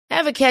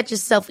Ever catch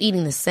yourself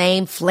eating the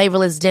same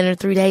flavorless dinner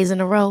 3 days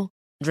in a row?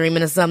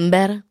 Dreaming of something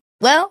better?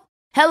 Well,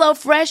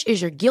 HelloFresh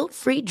is your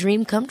guilt-free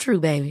dream come true,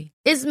 baby.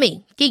 It's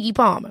me, Keke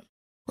Palmer.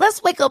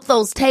 Let's wake up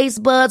those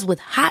taste buds with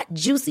hot,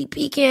 juicy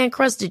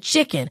pecan-crusted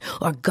chicken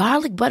or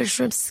garlic butter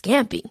shrimp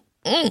scampi.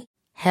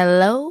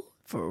 Hello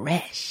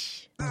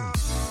Fresh.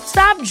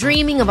 Stop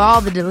dreaming of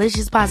all the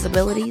delicious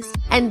possibilities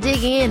and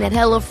dig in at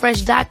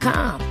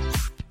HelloFresh.com.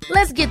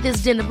 Let's get this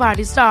dinner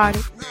party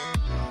started.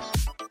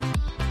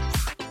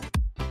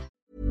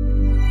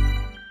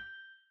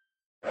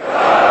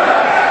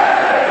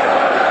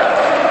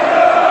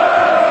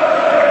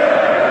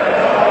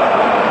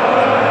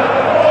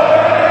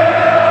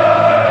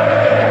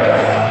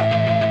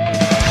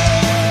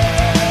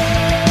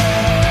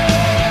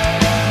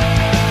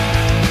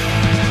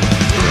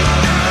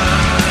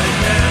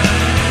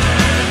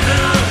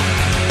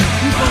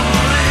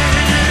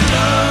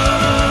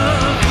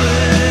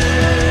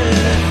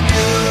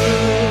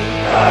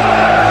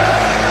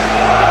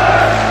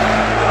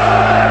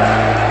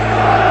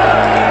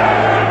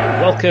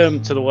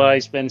 Welcome to the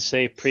Wise Men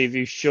Say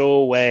preview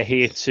show. We're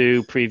here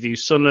to preview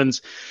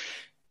Sunderland's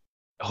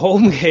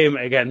home game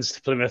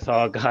against Plymouth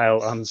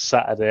Argyle on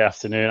Saturday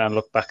afternoon and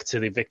look back to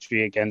the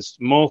victory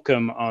against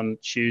Morecambe on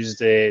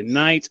Tuesday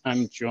night.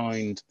 I'm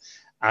joined,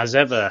 as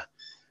ever,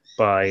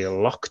 by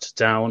locked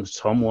down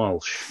Tom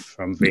Walsh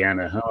from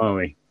Vienna. How are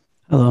we?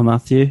 Hello,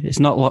 Matthew. It's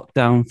not locked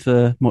down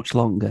for much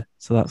longer,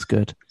 so that's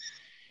good.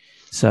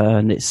 So,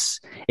 and it's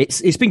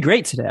been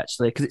great today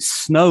actually because it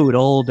snowed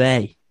all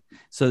day.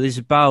 So there's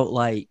about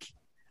like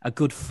a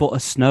good foot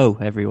of snow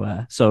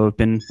everywhere. So I've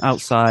been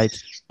outside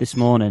this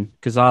morning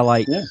because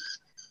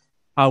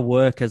I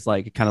work as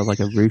like kind of like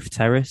a roof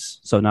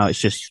terrace. So now it's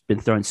just been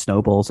throwing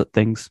snowballs at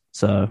things.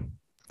 So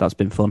that's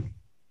been fun.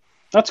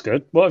 That's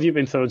good. What have you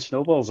been throwing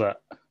snowballs at?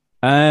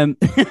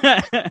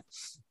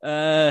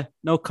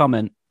 No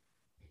comment.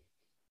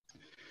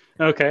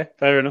 Okay,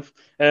 fair enough.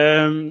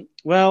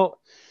 Well,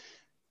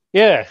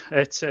 yeah,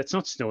 it's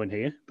not snowing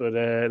here, but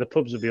the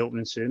pubs will be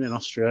opening soon in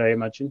Austria, I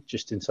imagine,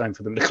 just in time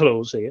for them to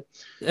close here.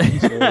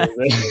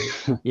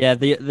 So, yeah,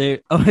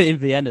 in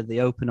Vienna they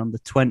open on the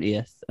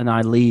 20th, and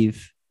I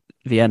leave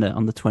Vienna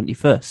on the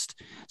 21st.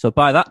 So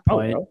by that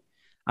point,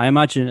 I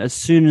imagine as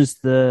soon as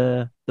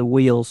the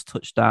wheels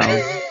touch down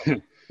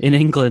in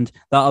England,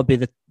 that'll be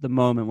the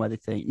moment where they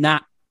think, nah,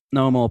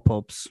 no more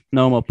pubs.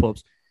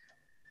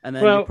 And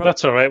then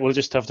that's all right. We'll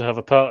just have to have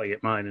a party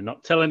at mine and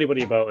not tell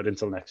anybody about it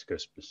until next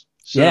Christmas.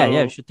 So,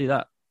 yeah, we should do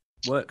that.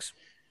 Works.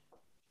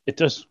 It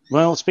does.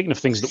 Well, speaking of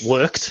things that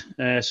worked,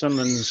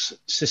 Sunderland's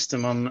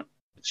system on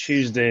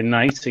Tuesday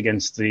night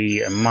against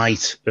the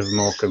might of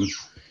Morecambe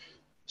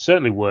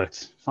certainly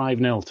worked.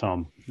 5-0,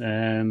 Tom.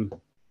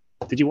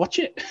 Did you watch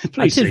it?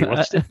 Please say you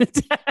watched it.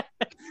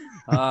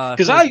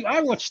 Because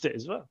I watched it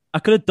as well. I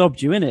could have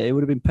dobbed you in it. It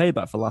would have been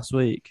payback for last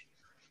week.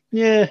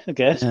 Yeah, I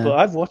guess. Yeah. But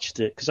I've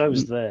watched it because I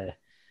was there.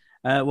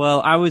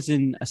 Well, I was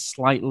in a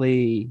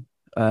slightly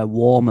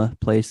warmer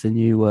place than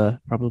you were.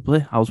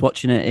 Probably, I was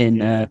watching it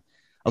in. I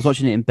was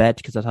watching it in bed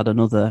because I'd had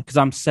another. Because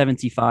I'm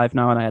 75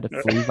 now, and I had a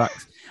flu I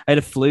had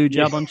a flu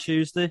jab on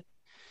Tuesday.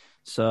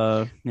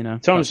 So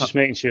Tom's just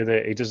making sure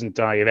that he doesn't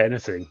die of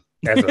anything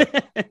ever.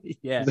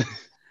 Yeah.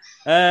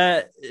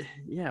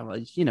 Yeah. Well,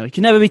 you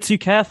can never be too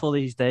careful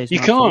these days. You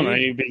can't.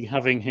 He'll be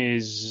having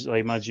his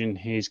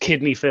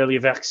kidney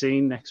failure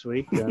vaccine next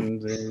week,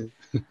 and.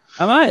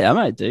 I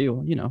might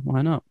do.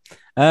 Why not?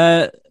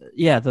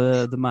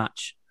 The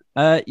match.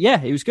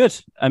 It was good.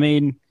 I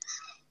mean,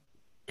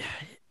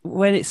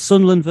 when it's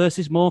Sunderland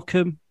versus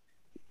Morecambe,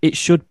 it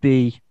should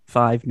be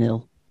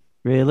 5-0.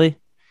 Really,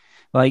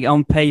 like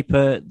on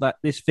paper, that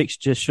this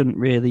fixture shouldn't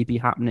really be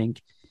happening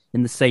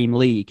in the same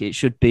league. It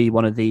should be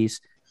one of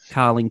these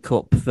Carling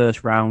Cup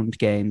first round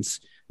games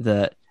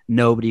that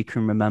nobody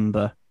can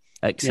remember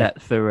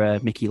except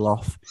for Mickey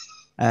Loff.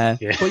 But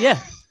yeah.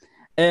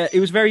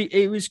 It was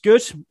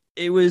good.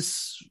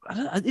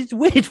 It's a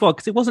weird one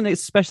because it wasn't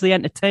especially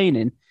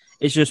entertaining.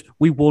 It's just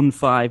we won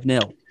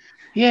 5-0.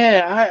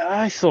 Yeah,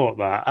 I thought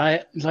that.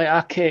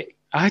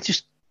 I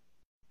just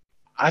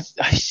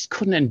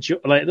couldn't enjoy.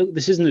 Like, look,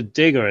 this isn't a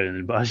dig or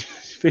anything, but I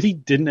just really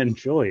didn't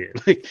enjoy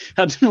it. Like,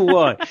 I don't know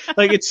why.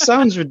 Like, it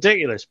sounds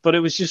ridiculous, but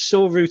it was just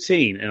so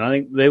routine, and I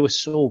think they were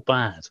so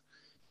bad.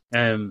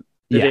 And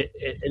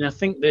I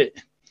think that.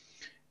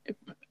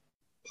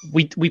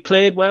 We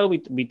played well.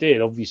 We did.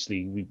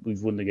 Obviously,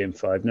 we've won the game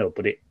 5-0,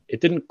 but it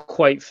didn't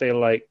quite feel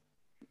like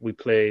we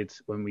played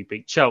when we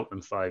beat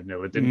Cheltenham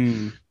 5-0. It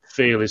didn't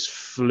feel as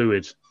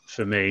fluid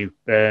for me.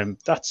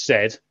 That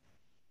said,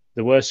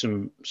 there were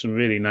some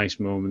really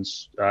nice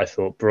moments. I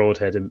thought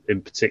Broadhead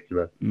in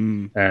particular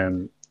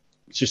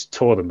just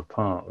tore them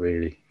apart.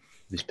 Really,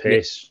 his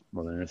pace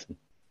more than anything.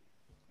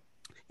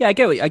 Yeah, I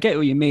get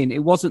what you mean.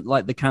 It wasn't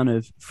like the kind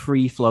of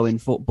free flowing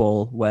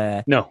football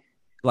where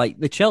like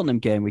the Cheltenham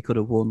game, we could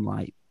have won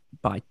like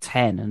by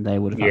 10, and they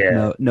would have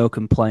had no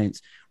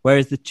complaints.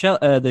 Whereas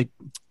the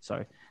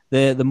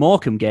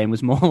Morecambe game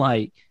was more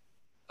like,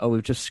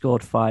 we've just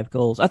scored 5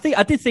 goals. I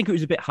did think it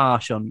was a bit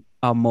harsh on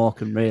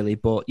Morecambe, really,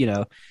 but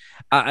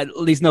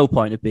there's no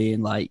point of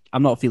being like,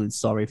 I'm not feeling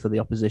sorry for the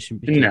opposition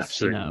because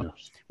absolutely not.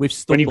 We've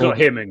stumbled. When you've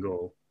got him in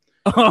goal.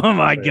 Oh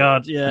my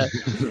God, yeah.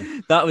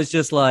 That was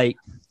just like,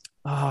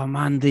 oh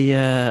man,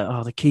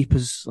 the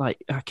keeper's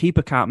like, our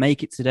keeper can't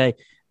make it today.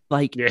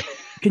 Like,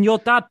 can your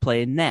dad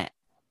play in net?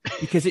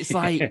 Because it's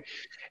like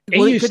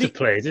he used to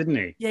play, didn't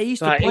he? Yeah, he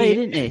used to play,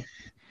 didn't he?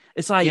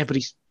 It's like, yeah, but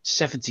he's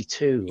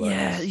 72.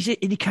 Yeah,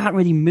 he can't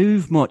really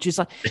move much. It's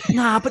like,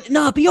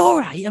 but be all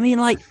right. I mean,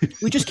 like,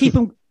 we just keep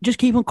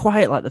him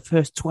quiet like the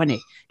first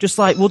 20. Just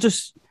like we'll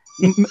just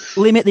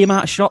limit the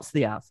amount of shots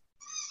they have.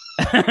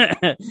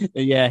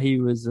 Yeah, he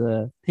was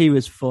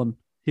fun.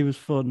 He was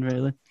fun,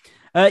 really.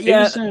 He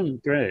was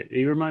great.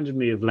 He reminded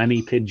me of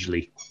Lenny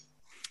Pidgley.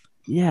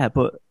 Yeah,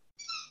 but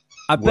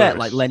I bet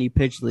like Lenny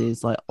Pidgley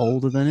is like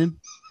older than him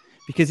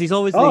because he's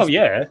always.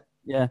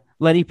 Yeah.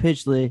 Lenny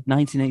Pidgley,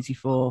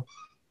 1984.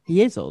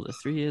 He is older,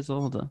 3 years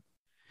older.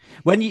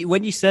 When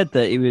you said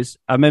that he was,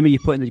 I remember you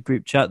put in the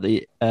group chat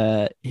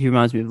that he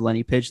reminds me of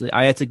Lenny Pidgley.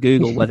 I had to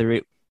Google whether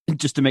it,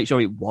 just to make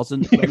sure it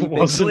wasn't. It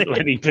wasn't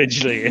Lenny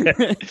Pidgley.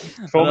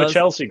 Yeah. Former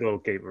Chelsea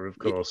goalkeeper, of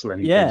course,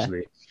 Lenny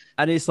Pidgley.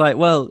 And it's like,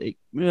 well,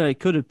 it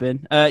could have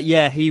been.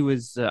 He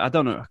was. I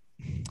don't know.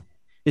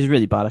 It's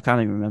really bad. I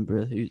can't even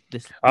remember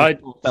this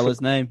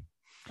fella's name.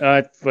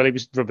 Well, he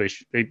was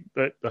rubbish.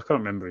 But I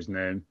can't remember his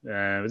name.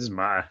 It doesn't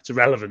matter. It's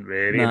irrelevant,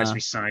 really, unless we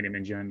sign him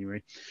in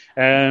January.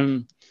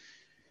 But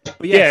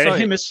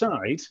him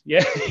aside.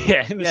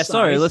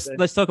 Sorry.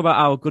 Let's talk about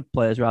our good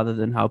players rather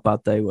than how bad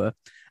they were.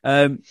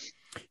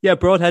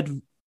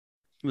 Broadhead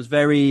was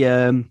very,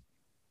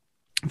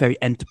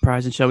 very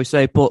enterprising, shall we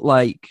say? But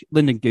like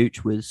Lyndon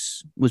Gooch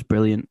was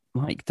brilliant,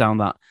 like down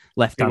that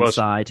left-hand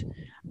side,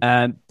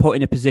 put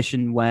in a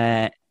position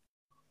where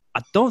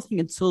I don't think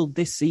until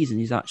this season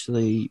he's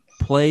actually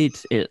played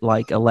it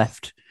like a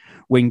left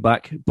wing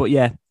back. But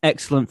yeah,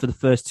 excellent for the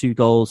first 2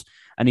 goals.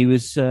 And he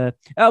was, I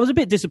was a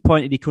bit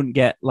disappointed he couldn't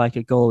get like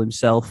a goal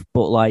himself,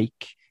 but like,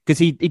 because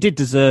he did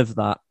deserve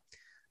that.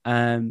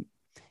 The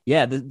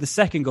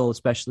second goal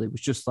especially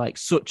was just like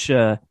such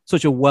a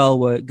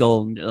well-worked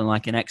goal and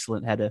like an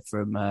excellent header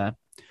from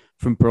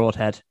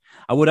Broadhead.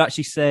 I would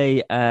actually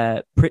say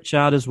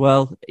Pritchard as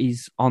well.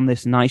 He's on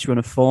this nice run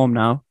of form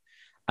now.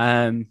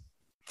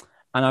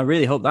 And I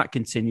really hope that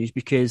continues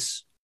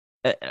because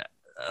a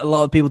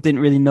lot of people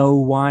didn't really know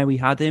why we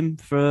had him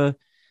for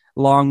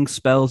long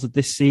spells of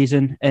this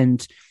season.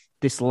 And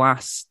this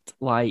last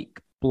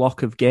like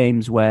block of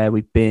games where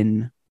we've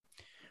been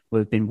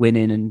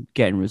winning and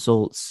getting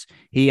results,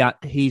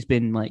 he's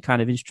been like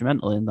kind of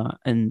instrumental in that.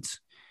 And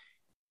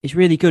it's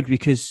really good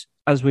because,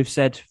 as we've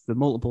said for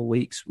multiple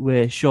weeks,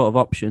 we're short of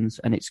options,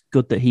 and it's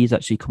good that he's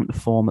actually come to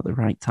form at the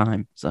right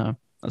time. So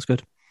that's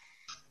good.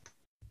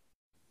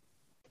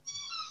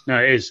 No,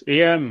 it is.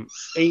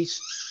 He's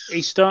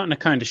starting to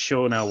kind of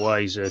show now why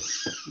he's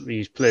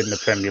played in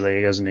the Premier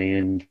League, hasn't he?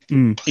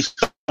 And he's,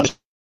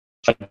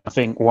 I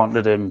think,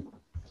 wanted him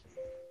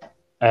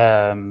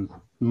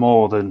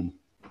more than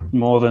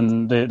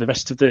the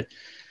rest of the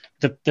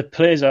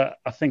players. I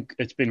think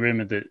it's been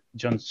rumoured that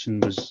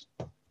Johnson was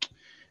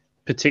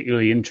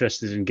particularly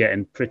interested in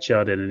getting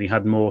Pritchard in, and he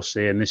had more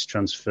say in this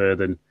transfer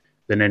than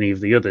any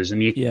of the others.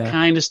 And you're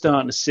kind of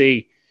starting to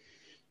see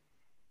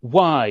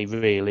why,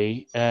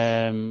 really.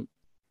 I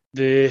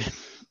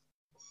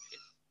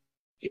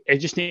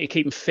just need to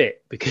keep him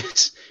fit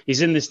because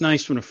he's in this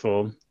nice run of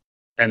form,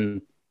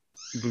 and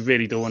we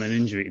really don't want an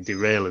injury to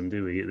derail him,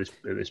 do we? At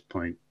this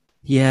point.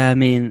 Yeah, I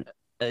mean,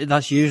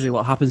 that's usually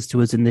what happens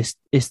to us in this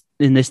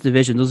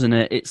division, doesn't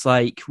it? It's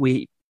like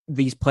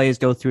these players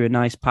go through a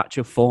nice patch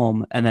of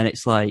form, and then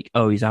it's like,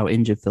 oh, he's out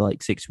injured for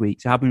like 6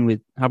 weeks. It happened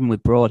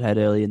with Broadhead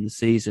early in the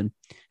season.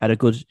 Had a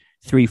good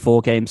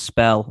 3-4 game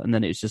spell, and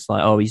then it was just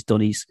like, oh, he's done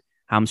his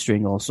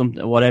hamstring or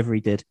something, whatever he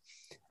did,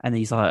 and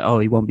he's like, oh,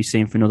 he won't be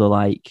seen for another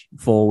like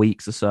 4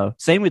 weeks or so.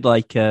 Same with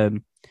like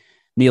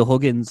Neil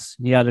Huggins.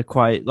 He had a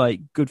quite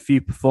like good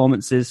few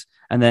performances,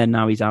 and then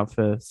now he's out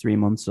for 3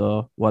 months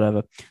or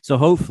whatever. So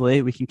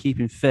hopefully we can keep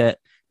him fit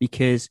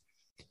because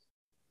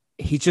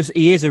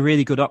he is a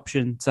really good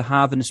option to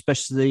have, and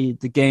especially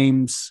the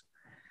games.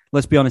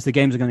 Let's be honest, the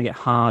games are going to get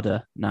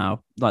harder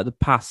now. Like the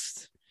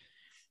past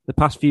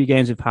few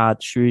games we've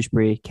had,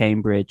 Shrewsbury,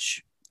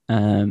 Cambridge,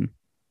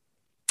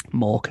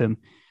 Morecambe,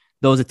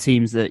 those are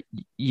teams that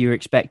you're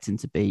expecting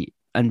to beat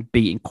and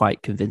beating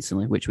quite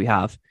convincingly, which we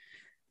have.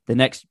 The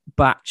next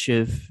batch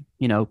of,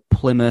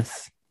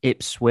 Plymouth,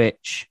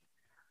 Ipswich,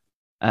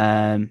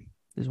 there's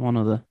one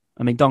other.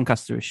 I mean,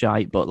 Doncaster is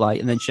shite, but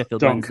and then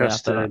Sheffield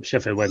Wednesday.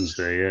 Sheffield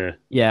Wednesday, yeah.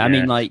 Yeah, I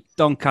mean,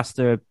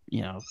 Doncaster,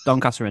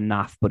 Doncaster and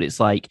naff, but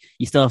it's like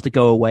you still have to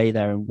go away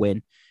there and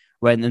win.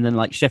 And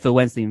then Sheffield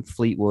Wednesday and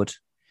Fleetwood,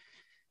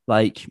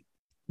 they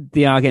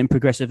are getting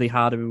progressively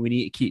harder, and we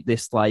need to keep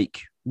this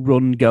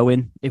run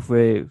going if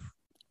we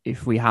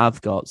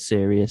have got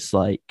serious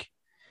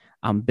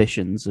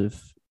ambitions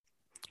of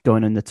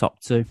going in the top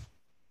 2.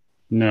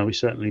 No, we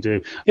certainly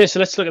do. Yeah, so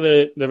let's look at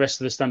the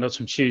rest of the standouts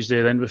from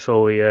Tuesday then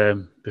before we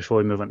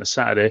move on to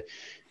Saturday.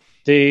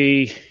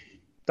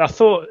 I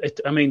thought,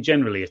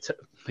 generally,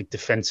 like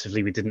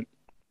defensively, we didn't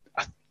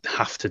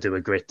have to do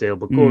a great deal.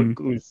 But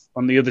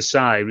on the other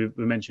side, we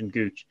mentioned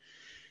Gooch.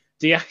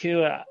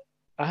 Diaku,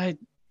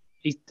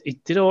 he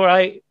did all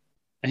right.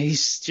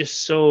 He's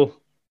just so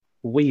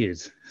weird.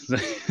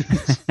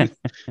 I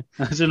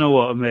don't know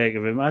what to make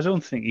of him. I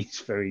don't think he's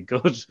very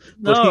good,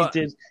 but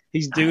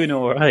he's doing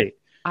all right.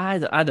 I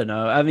don't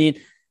know. I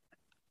mean,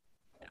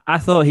 I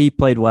thought he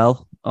played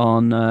well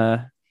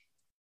on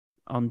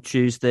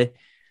Tuesday,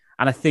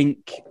 and I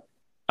think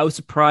I was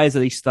surprised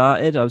that he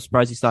started. I was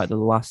surprised he started the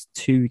last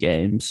two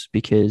games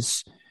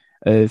because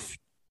of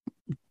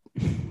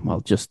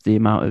just the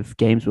amount of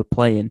games we're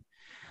playing.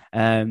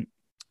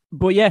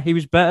 But yeah, he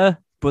was better.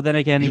 But then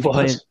again,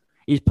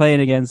 he's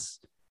playing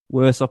against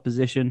worse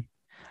opposition.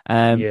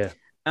 And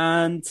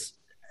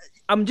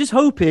I'm just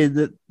hoping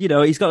that,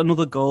 he's got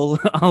another goal,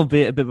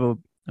 albeit a bit of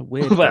a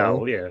weird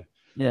goal.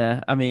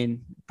 Yeah, I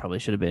mean, probably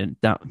should have been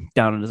down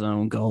on his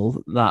own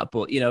goal,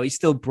 but, he's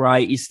still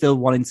bright. He's still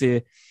wanting to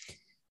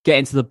get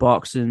into the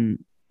box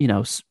and,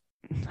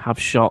 have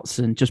shots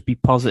and just be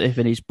positive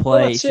in his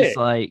play. It's just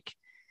like...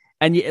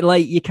 And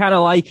you kind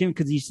of like him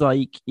because he's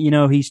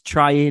he's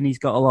trying. He's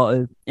got a lot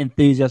of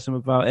enthusiasm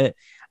about it.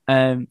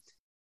 I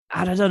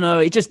don't know.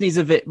 It just needs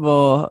a bit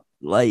more,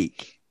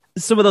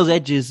 some of those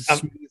edges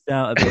smoothed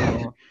out a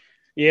bit more.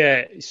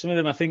 Yeah, some of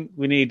them. I think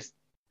we need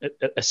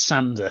a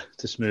sander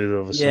to smooth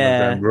over some of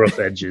them rough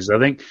edges. I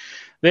think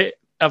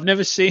I've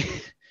never seen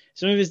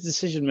some of his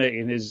decision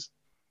making is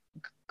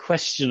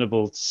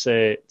questionable to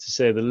say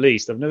the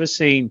least. I've never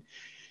seen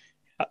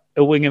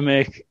a winger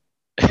make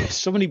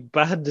so many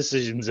bad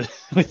decisions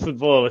with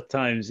football at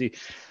times.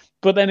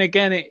 But then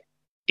again,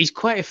 he's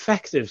quite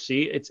effective.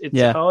 See, it's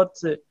hard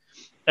to,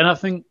 and I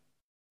think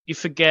you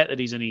forget that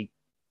he's only,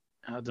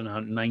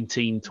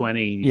 19,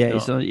 20. Yeah,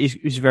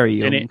 he's very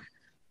young. And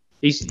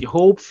he's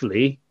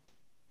hopefully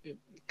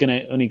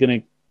only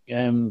gonna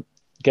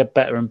get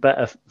better and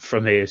better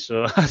from here.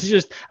 So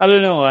I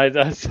don't know.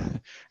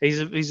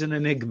 He's an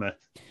enigma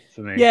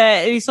for me.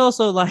 Yeah, he's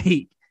also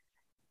like.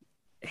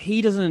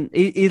 He's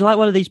like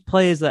one of these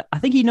players that I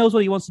think he knows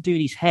what he wants to do in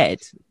his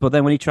head, but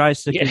then when he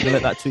tries to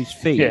convert that to his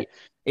feet,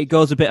 it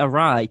goes a bit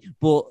awry.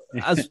 But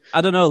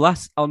I don't know,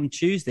 on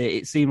Tuesday,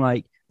 it seemed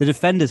like the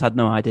defenders had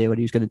no idea what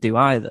he was going to do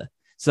either.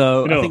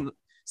 So I think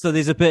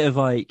there's a bit of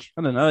I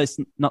don't know, it's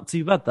not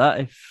too bad that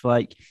if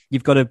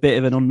you've got a bit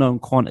of an unknown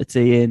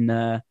quantity in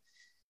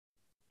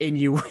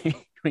your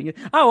wing.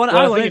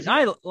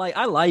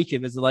 I like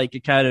him as a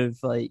kind of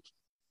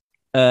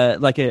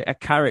a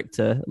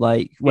character,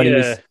 when he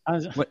was.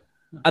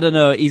 I don't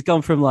know. He's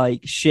gone from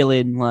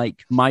shilling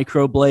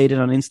microblading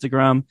on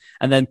Instagram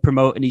and then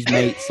promoting his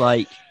mates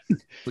the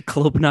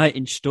club night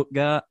in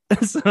Stuttgart.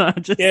 So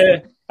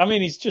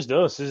he's just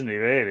us, isn't he?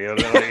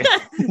 Really?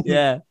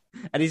 Yeah,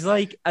 and he's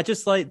I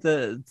just like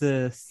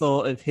the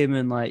thought of him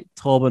and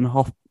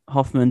Torben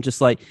Hoffman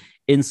just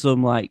in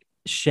some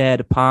shared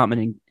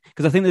apartment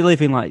because I think they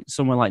live in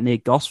somewhere near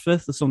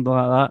Gosforth or something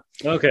like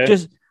that.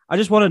 Okay. I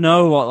just want to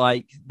know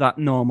what that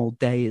normal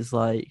day is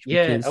like.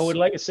 Yeah, I would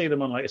like to see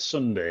them on a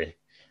Sunday.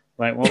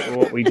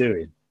 What we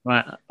doing?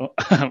 I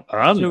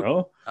don't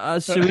know.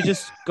 Should we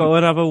just go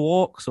and have a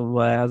walk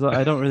somewhere?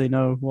 I don't really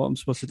know what I'm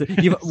supposed to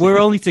do. We're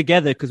only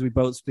together because we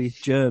both speak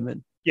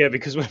German. Yeah,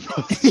 because we're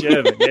both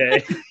German. Yeah.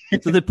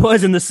 So they put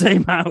us in the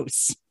same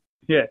house.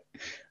 Yeah.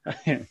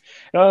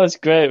 That's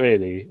great,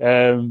 really.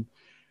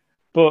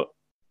 But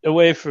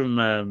away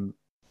from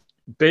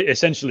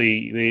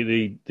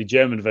essentially the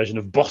German version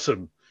of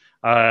bottom.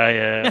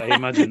 I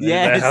imagine.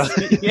 Yes.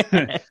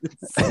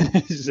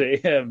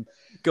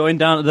 Going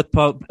down to the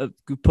pub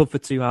for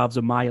 2 halves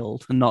a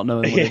mile and not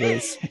knowing what it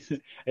is.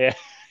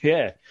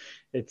 Yeah.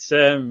 It's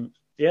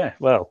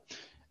Well,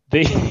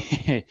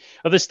 the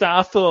other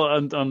start I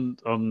thought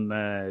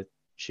on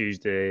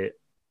Tuesday,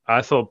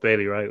 I thought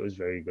Bailey Wright was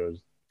very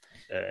good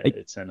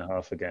at centre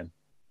half again.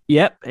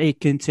 Yep, he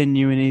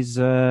continuing his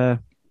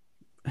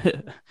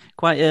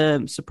quite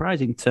a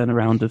surprising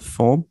turnaround of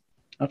form.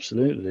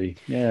 Absolutely,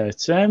 yeah.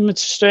 It's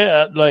straight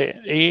up I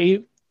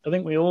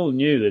think we all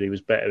knew that he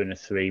was better in a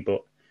 3,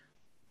 but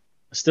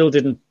I still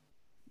didn't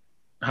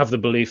have the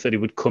belief that he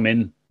would come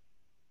in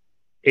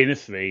a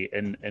 3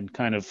 and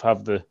kind of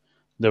have the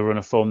run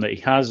of form that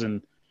he has.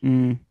 And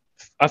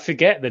I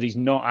forget that he's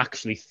not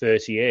actually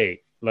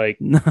 38.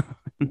 No.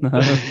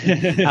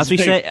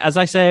 As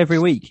I say every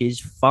week,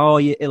 he's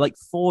 4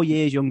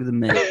 years younger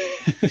than me,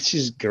 which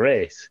is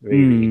great,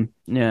 really.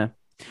 Yeah.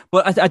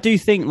 But I do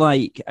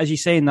think, as you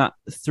say in that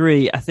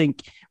 3, I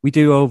think we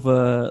do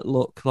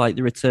overlook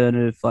the return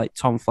of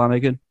Tom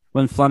Flanagan.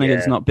 When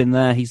Flanagan's not been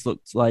there, he's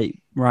looked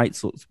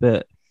Wright's looked a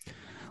bit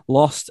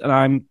lost, and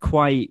I'm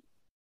quite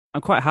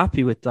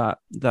happy with that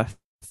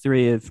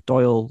 3 of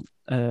Doyle,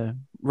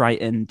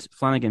 Wright, and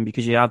Flanagan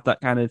because you have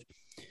that kind of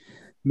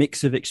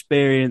mix of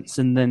experience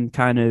and then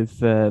kind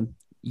of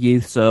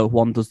youth. So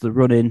one does the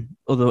running,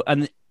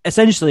 and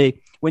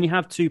essentially when you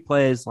have 2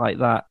 players like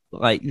that,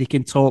 they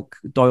can talk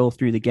Doyle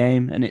through the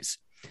game, and it's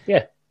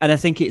and I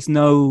think it's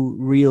no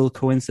real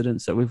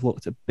coincidence that we've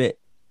looked a bit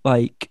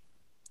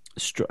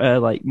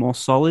like more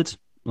solid,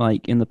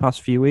 like in the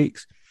past few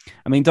weeks.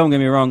 I mean, don't get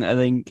me wrong. I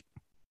think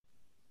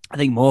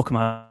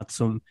Morecambe had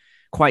some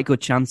quite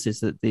good chances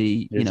that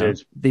they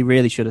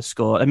really should have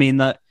scored. I mean,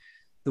 that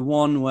the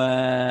one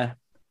where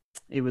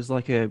it was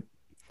like a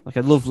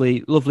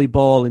lovely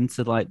ball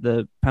into like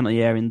the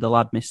penalty area and the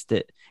lad missed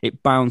it.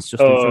 It bounced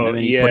just in front of him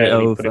and he put it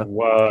over. He put it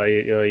wide.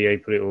 He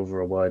put it over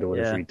or wide or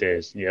whatever he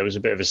did. Yeah, it was a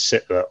bit of a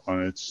sit, that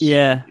one.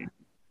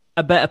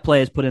 A better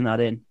player's putting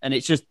that in. And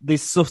it's just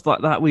there's stuff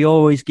like that. We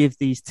always give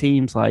these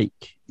teams like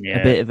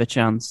a bit of a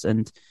chance.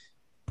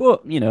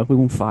 But, we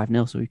won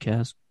 5-0, so who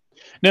cares?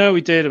 No,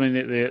 we did. I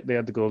mean, they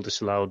had the goal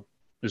disallowed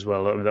as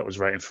well. I mean, that was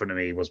right in front of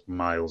me. He was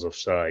miles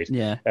offside.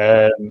 Yeah.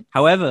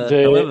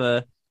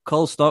 However,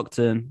 Cole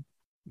Stockton,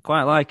 I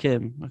quite like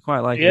him. him.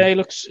 Yeah, he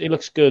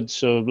looks good.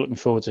 So I'm looking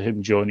forward to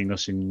him joining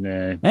us in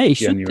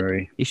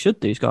January. He should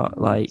do. He's got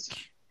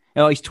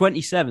he's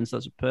 27, so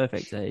that's a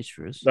perfect age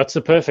for us. That's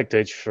the perfect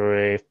age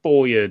for a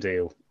 4-year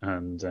deal,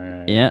 and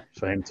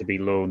for him to be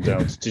loaned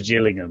out to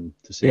Gillingham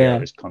to see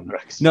out his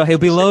contract. No, he'll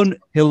be loaned.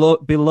 He'll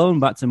be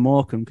loaned back to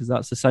Morecambe because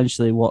that's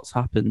essentially what's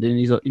happened in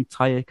his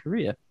entire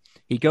career.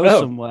 He goes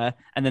somewhere,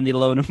 and then they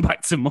loan him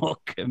back to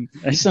Morecambe.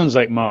 It sounds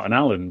like Martin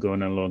Allen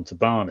going on loan to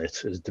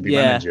Barnet as to be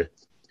manager.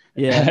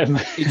 Yeah,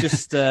 he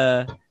just.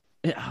 No,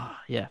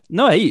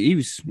 he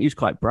was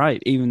quite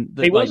bright. Even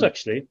he was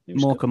actually.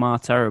 Morecambe are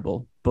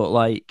terrible, but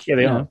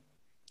they are.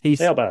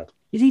 They are bad.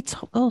 Is he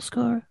top goal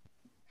scorer?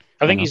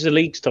 I think he's the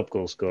league's top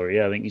goal scorer.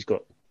 Yeah, I think he's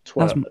got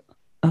 12.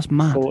 That's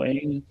mad.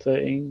 14,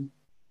 13.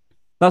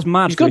 That's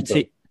mad for a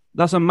team.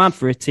 That's mad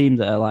for a team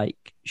that are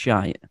like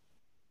shite.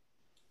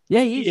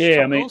 Yeah, he's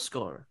top goal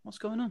scorer. What's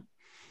going on?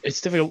 It's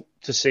difficult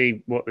to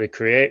see what they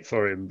create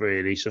for him,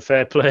 really. So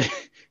fair play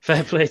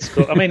to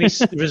score. I mean,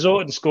 he's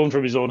resorted to scoring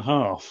from his own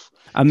half.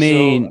 I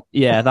mean,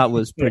 that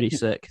was pretty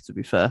sick, to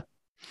be fair.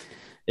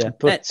 Yeah,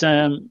 but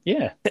 3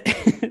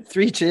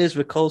 cheers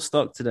for Cole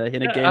Stock today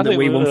in a game that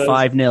we won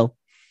 5-0.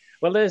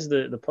 Well, there's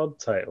the pod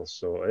title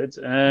sorted.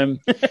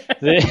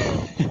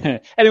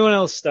 Anyone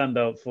else stand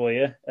out for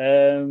you?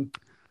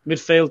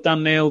 Midfield,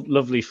 Dan Neil,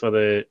 lovely for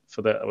the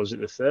was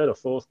it the 3rd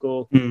or 4th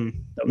goal?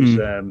 That was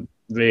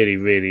really,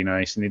 really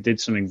nice, and he did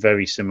something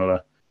very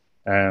similar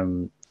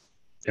in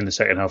the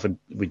second half, and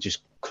we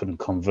just couldn't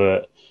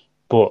convert.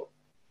 But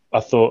I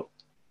thought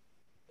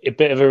a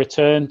bit of a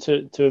return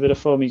to a bit of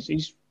form.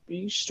 He's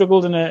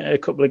struggled in a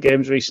couple of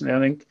games recently, I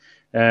think.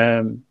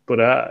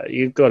 But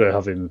you've got to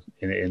have him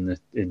in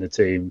the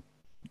team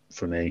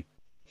for me.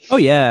 Oh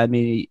yeah, I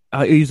mean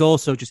he was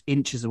also just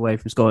inches away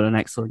from scoring an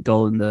excellent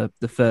goal in the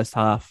first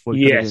half.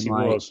 Yes, he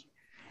was.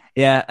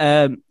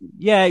 Yeah,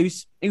 he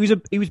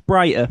was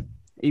brighter.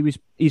 He was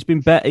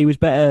better. He was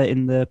better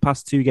in the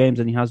past 2 games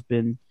than he has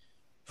been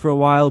for a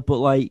while.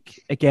 But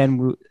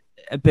again,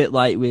 a bit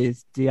like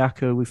with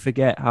Diaco, we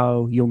forget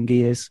how young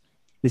he is.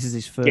 This is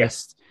his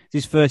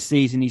first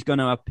season. He's going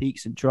to have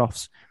peaks and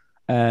troughs.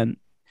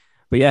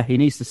 But yeah, he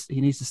needs to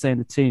stay in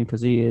the team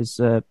because he is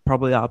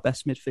probably our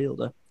best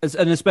midfielder,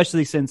 and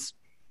especially since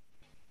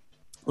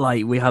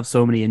we have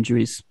so many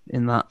injuries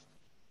in that.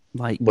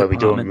 We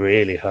don't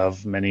really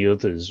have many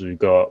others. We've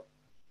got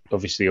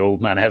obviously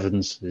old man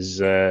Evans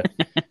is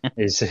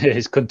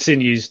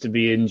continues to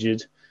be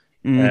injured.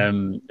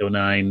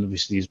 09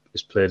 obviously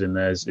has played in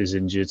there, is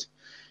injured.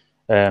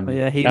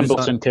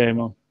 Embleton came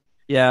on.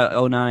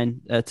 Yeah,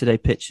 09 today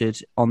pictured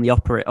on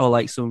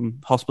the some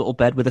hospital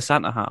bed with a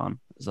Santa hat on.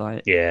 It's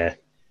like,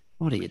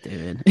 what are you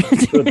doing?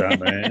 Good that,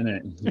 mate, isn't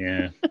it?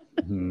 Yeah.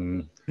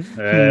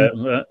 I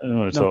don't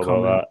want to talk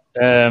about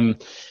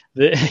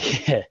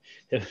that.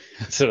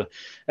 So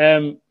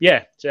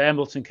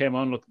Embleton came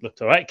on,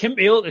 looked all right.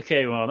 Kimpy Ulter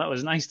came on. That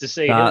was nice to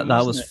see. That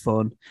was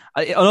fun.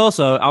 And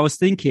also, I was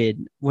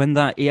thinking when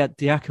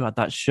Diaco had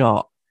that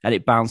shot and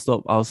it bounced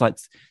up, I was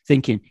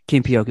thinking,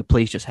 Kimpy Ulter,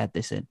 please just head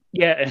this in.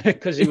 Yeah,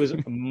 because he was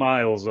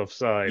miles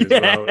offside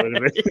as well.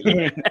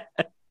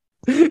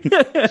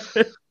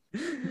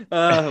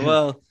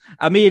 Well,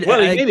 I mean,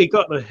 he nearly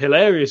got the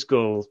hilarious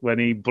goal when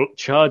he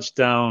charged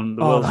down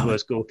the world's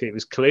worst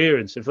goalkeeper's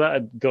clearance. If that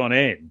had gone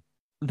in,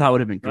 that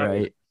would have been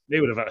great. They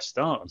would have had a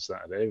start on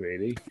Saturday,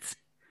 really.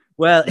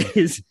 Well,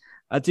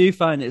 I do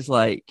find it's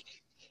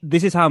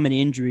this is how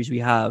many injuries we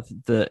have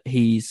that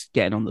he's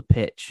getting on the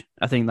pitch.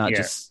 I think that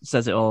just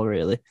says it all,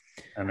 really.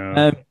 I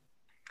know.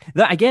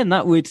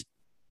 That would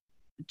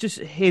just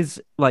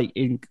his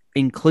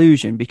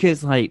inclusion,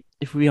 because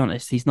if we be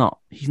honest, he's not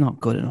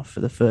good enough for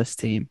the first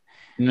team.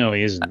 No,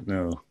 he isn't.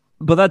 No.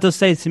 But that does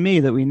say to me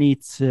that we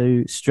need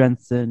to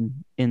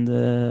strengthen in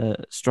the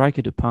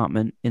striker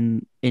department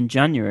in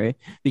January,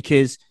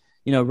 because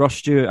Ross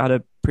Stewart had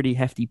a pretty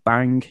hefty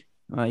bang.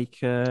 I'm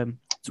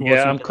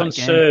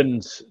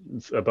concerned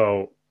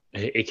about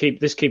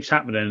this keeps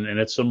happening, and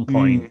at some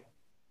point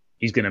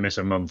he's going to miss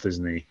a month,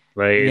 isn't he?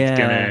 It's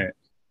gonna,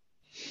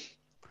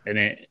 and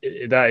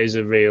that is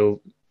a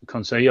real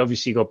concern. He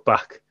obviously got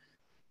back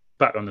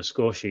on the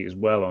score sheet as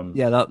well on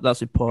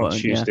that's important on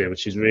Tuesday,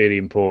 which is really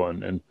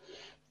important. And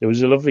it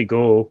was a lovely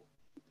goal.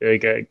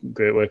 Great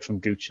work from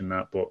Gooch and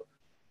that, but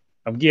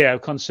I'm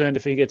concerned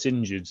if he gets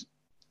injured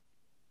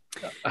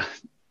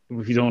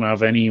We don't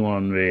have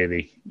anyone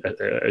really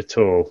at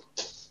all.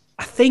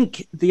 I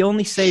think the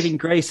only saving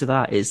grace of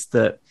that is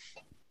that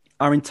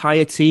our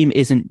entire team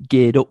isn't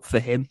geared up for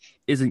him,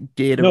 isn't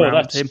geared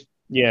around him.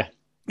 Yeah.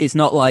 It's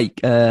not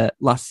like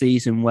last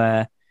season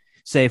where,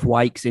 say, if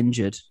Wyke's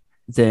injured,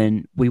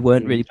 then we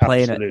weren't really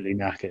playing absolutely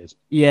knackered.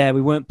 Yeah,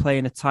 we weren't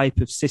playing a type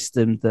of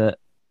system that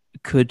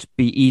could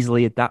be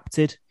easily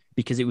adapted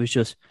because it was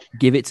just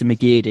give it to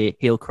McGeady,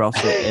 he'll cross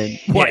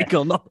it, and Wyke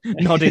will nod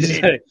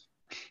it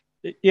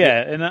in. Yeah,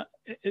 and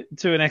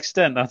to an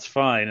extent, that's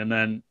fine. And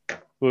then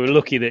we were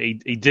lucky that he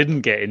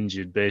didn't get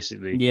injured,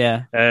 basically.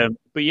 Yeah.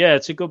 But yeah,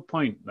 it's a good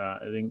point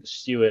that I think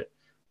Stewart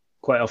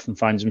quite often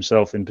finds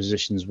himself in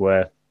positions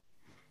where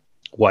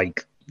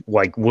Wyke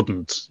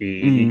wouldn't.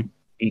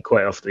 He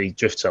quite often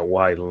drifts out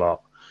wide a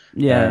lot.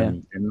 Yeah.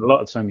 And a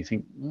lot of the time you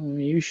think,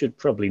 you should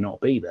probably not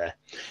be there.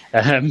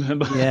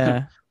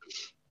 Yeah.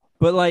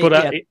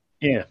 But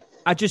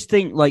I just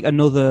think like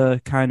another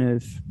kind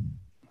of,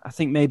 I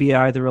think maybe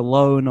either a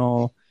loan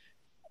or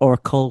a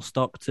Cole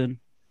Stockton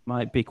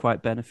might be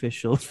quite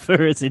beneficial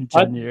for us in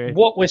January.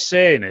 What we're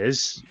saying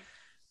is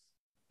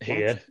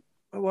here.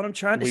 What I'm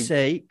trying to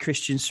say,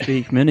 Christian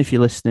Speakman, if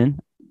you're listening,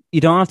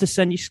 you don't have to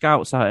send your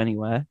scouts out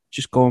anywhere.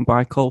 Just go and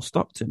buy Cole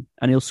Stockton,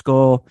 and he'll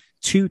score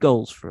 2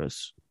 goals for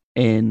us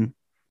in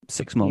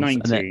 6 months.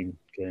 19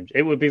 games.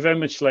 It would be very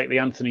much like the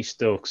Anthony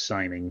Stokes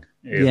signing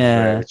in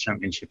the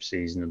championship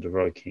season under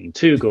Roy Keane.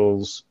 2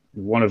 goals,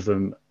 one of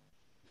them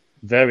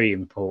very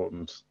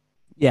important.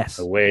 Yes.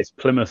 Away to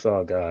Plymouth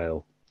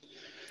Argyle.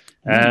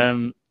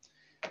 Right,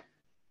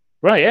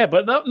 yeah,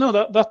 but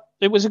that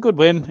it was a good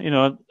win. You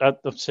know,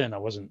 I'm saying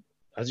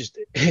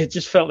it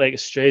just felt like a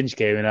strange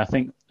game, and I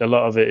think a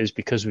lot of it is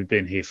because we've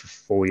been here for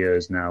 4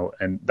 years now,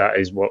 and that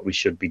is what we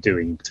should be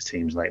doing to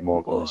teams like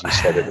Morgan, as you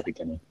said at the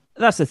beginning.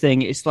 That's the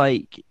thing. It's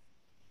like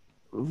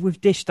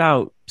we've dished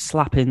out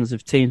slappings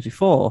of teams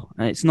before,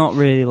 and it's not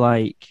really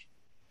like,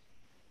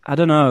 I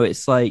don't know.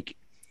 It's like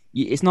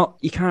it's not.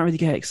 You can't really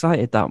get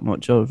excited that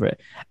much over it.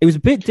 It was a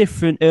bit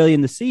different early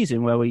in the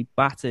season where we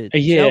battered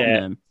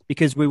Cheltenham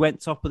because we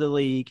went top of the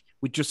league.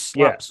 We just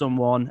slapped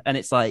someone, and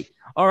it's like,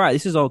 all right,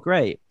 this is all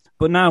great.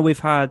 But now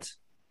we've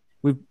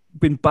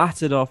been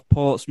battered off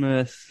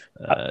Portsmouth,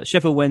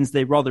 Sheffield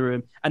Wednesday,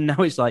 Rotherham, and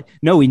now it's like,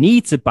 no, we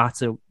need to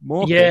batter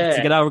more to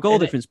get our goal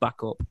difference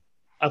back up.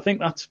 I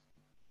think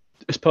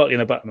it's partly in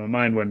the back of my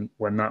mind when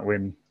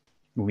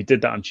we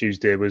did that on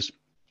Tuesday was,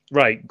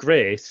 right,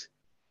 great,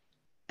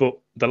 but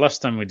the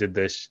last time we did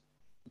this,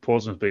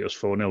 Portsmouth beat us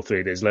 4-0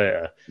 3 days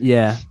later.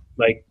 Yeah.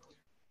 Like,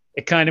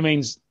 it kind of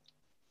means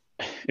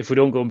if we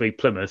don't go and beat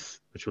Plymouth,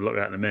 which we'll look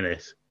at in a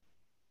minute,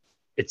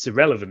 it's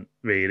irrelevant,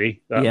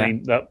 really.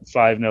 That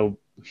 5-0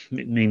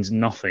 means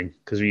nothing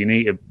because we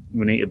need to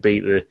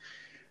beat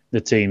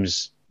the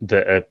teams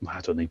that are,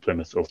 I don't think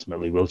Plymouth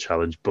ultimately will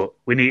challenge, but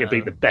we need to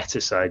beat the better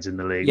sides in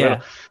the league.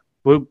 Yeah.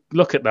 We'll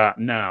look at that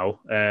now.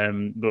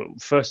 But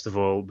first of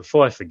all,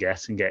 before I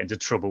forget and get into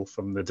trouble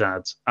from the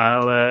dads,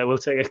 we'll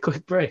take a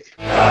quick break.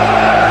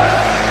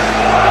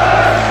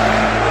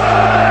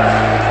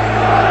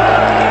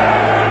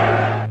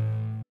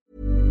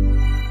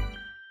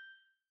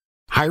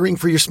 Hiring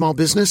for your small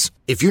business?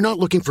 If you're not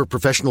looking for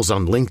professionals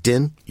on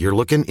LinkedIn, you're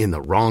looking in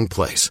the wrong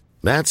place.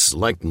 That's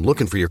like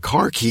looking for your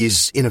car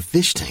keys in a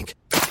fish tank.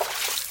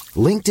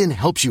 LinkedIn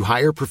helps you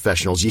hire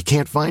professionals you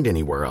can't find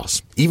anywhere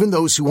else, even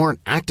those who aren't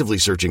actively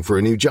searching for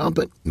a new job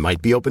but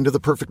might be open to the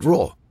perfect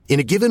role. In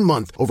a given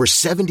month, over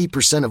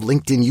 70% of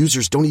LinkedIn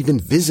users don't even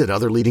visit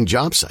other leading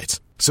job sites.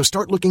 So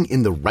start looking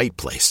in the right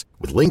place.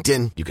 With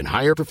LinkedIn, you can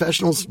hire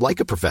professionals like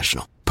a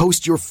professional.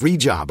 Post your free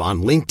job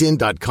on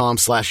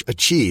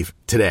linkedin.com/achieve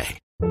today.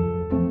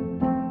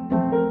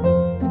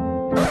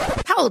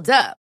 Hold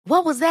up.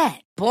 What was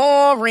that?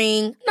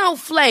 Boring. No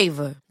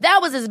flavor. That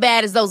was as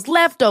bad as those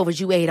leftovers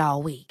you ate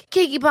all week.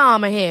 Keke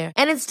Palmer here,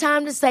 and it's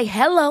time to say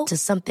hello to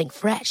something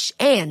fresh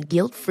and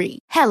guilt-free.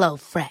 Hello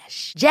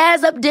Fresh.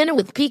 Jazz up dinner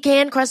with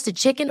pecan-crusted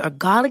chicken or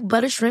garlic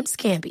butter shrimp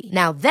scampi.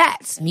 Now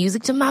that's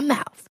music to my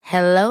mouth.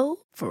 Hello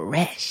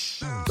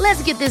Fresh.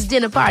 Let's get this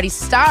dinner party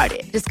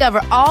started.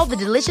 Discover all the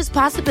delicious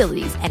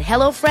possibilities at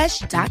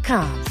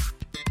hellofresh.com.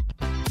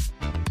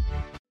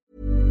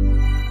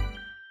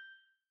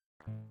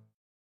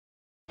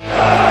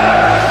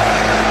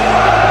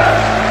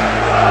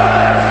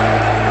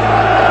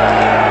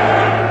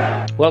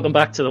 Welcome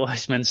back to the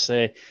Wise Men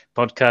Say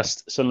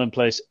podcast.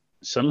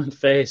 Sunderland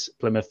face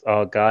Plymouth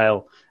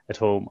Argyle at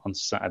home on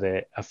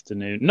Saturday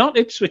afternoon. Not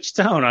Ipswich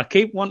Town. I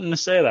keep wanting to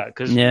say that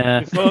because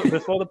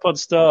before the pod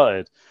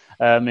started,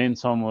 me and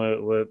Tom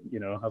were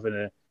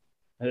having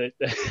a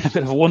bit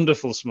of a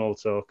wonderful small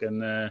talk,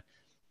 and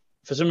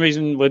for some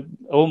reason we're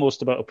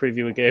almost about to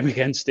preview a game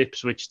against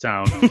Ipswich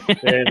Town,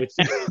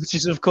 which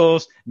is of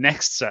course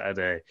next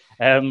Saturday.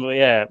 But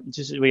yeah,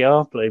 we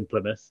are playing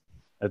Plymouth.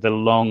 The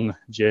long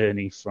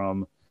journey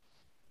from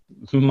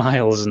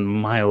miles and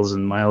miles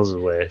and miles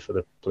away for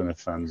the Plymouth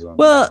fans.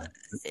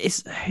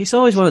 It's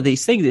always one of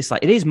these things. It's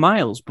like it is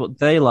miles, but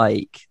they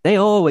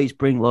always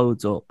bring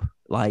loads up.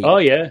 Like, oh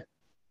yeah,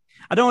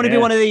 I don't want to be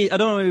one of these. I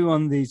don't want to be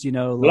one of these.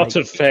 Lots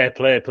of fair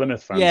play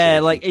Plymouth fans.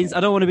 Yeah, I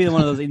don't want to be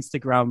one of those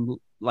Instagram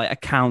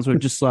accounts where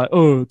just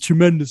oh,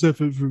 tremendous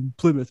effort from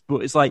Plymouth.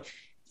 But it's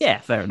yeah,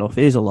 fair enough.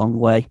 It is a long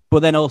way,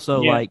 but then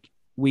also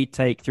we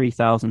take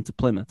 3,000 to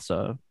Plymouth,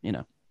 so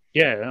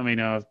Yeah, I mean,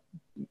 I've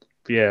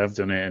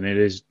done it, and it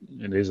is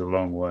a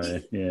long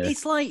way. Yeah,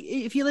 it's like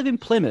if you live in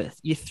Plymouth,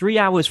 you're 3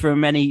 hours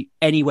from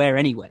anywhere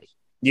anyway.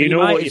 So you know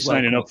what you're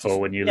signing up for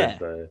when you live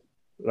there,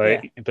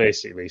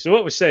 basically. So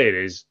what we're saying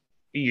is,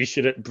 you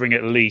should bring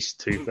at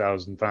least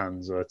 2,000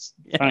 fans, or it's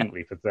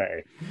frankly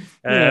pathetic.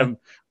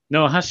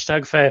 No,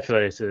 hashtag fair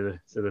play to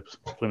the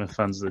Plymouth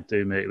fans that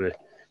do make the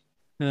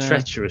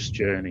treacherous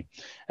journey.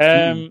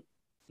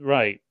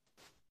 Right.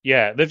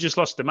 Yeah, they've just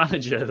lost the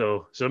manager,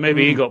 though. So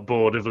maybe he got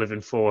bored of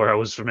living 4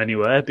 hours from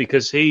anywhere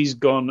because he's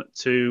gone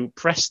to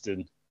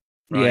Preston.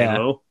 Ryan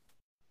Lowe,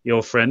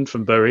 your friend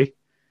from Bury.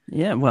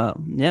 Yeah,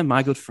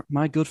 my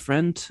good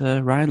friend,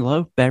 Ryan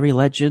Lowe, Bury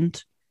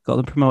legend. Got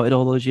them promoted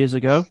all those years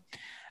ago.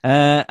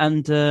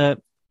 And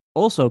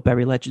also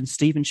Bury legend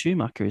Stephen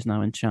Schumacher is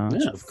now in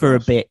charge for a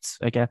bit,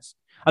 I guess.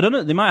 I don't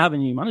know. They might have a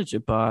new manager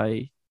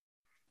by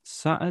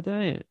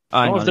Saturday.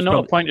 Have they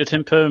not appointed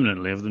him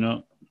permanently? Have they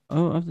not?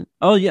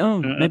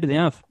 Maybe they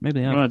have.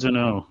 I don't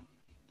know.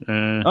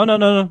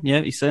 No.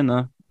 Yeah, he's saying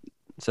that.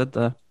 He said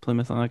that.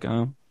 Plymouth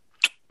Oh,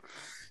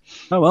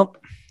 well.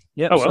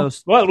 Yeah. Oh,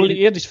 well.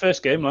 He had his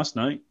first game last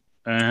night.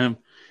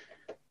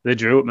 They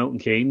drew at Milton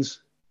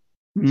Keynes.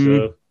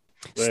 So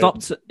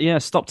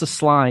stopped to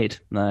slide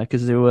there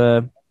because they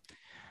were.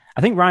 I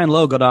think Ryan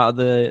Lowe got out of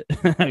the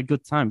a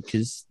good time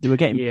because they were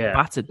getting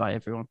battered by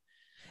everyone.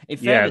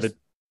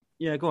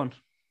 Go on.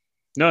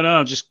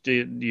 No,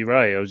 you're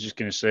right. I was just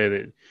going to say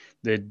that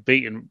they'd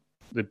beaten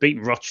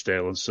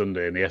Rochdale on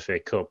Sunday in the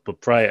FA Cup,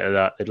 but prior to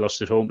that, they'd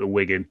lost at home to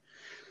Wigan.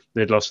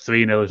 They'd lost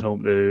 3-0 at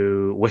home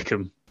to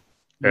Wickham,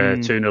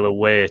 2-0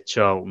 away at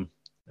Charlton.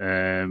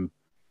 They'd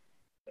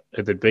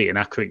beaten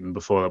Accrington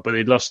before that, but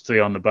they'd lost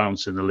 3 on the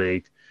bounce in the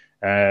league.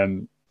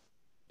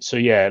 So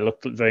it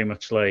looked very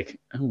much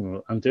like,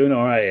 I'm doing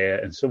all right here,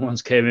 and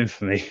someone's came in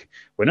for me.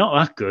 We're not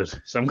that good,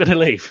 so I'm going to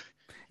leave.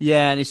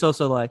 Yeah, and it's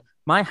also like,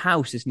 my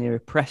house is nearer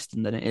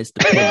Preston than it is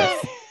to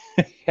Plymouth.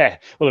 Yeah,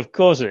 well, of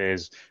course it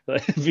is,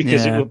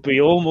 because it would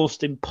be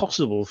almost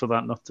impossible for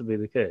that not to be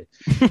the case.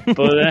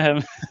 But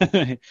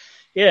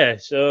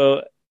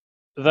so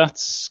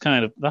that's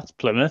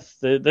Plymouth.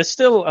 They're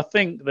still, I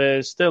think,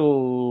 they're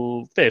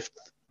still 5th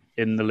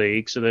in the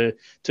league, so they're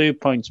 2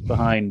 points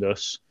behind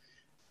us.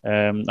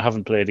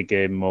 Haven't played a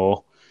game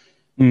more,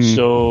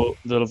 so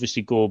they'll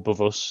obviously go above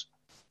us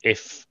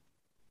if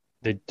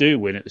they do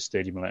win at the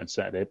Stadium on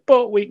Saturday,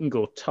 but we can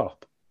go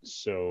top.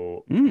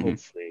 So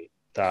hopefully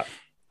that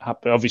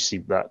happens. Obviously,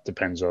 that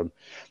depends on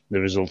the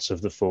results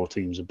of the 4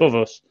 teams above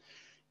us.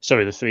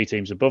 Sorry, the 3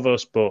 teams above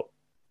us. But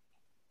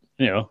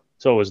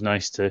it's always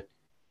nice to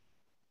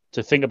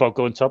think about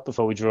going top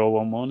before we draw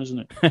 1-1,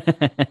 isn't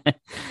it?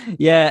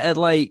 Yeah,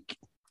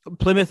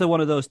 Plymouth are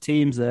one of those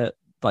teams that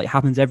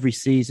happens every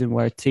season,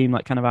 where a team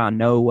kind of out of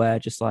nowhere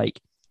just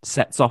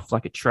sets off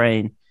like a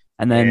train.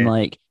 And then,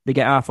 they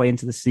get halfway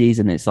into the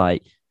season, it's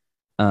like,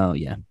 oh,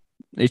 yeah.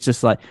 It's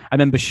just I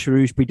remember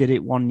Shrewsbury did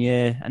it one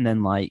year, and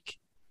then,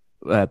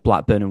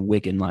 Blackburn and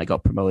Wigan,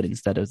 got promoted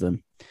instead of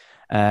them.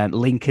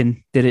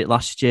 Lincoln did it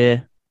last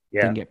year,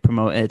 didn't get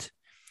promoted.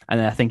 And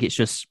then I think it's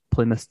just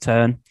Plymouth's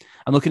turn.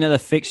 I'm looking at the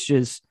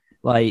fixtures,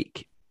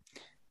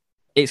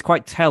 it's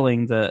quite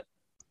telling that,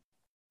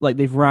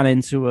 they've ran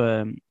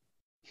into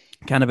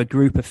kind of a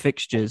group of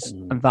fixtures,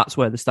 and that's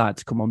where they started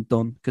to come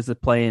undone, because they're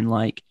playing,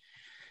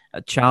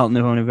 Charlton,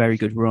 who are on a very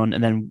good run,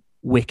 and then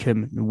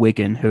Wickham and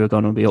Wigan, who are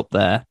going to be up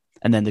there,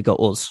 and then they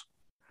got us.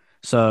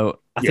 So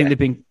I think they've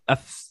been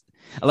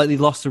they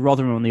lost to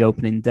Rotherham on the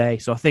opening day.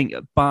 So I think,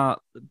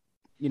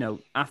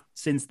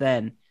 since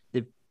then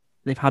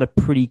they've had a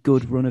pretty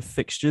good run of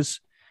fixtures.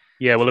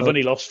 Yeah, well, they've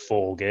only lost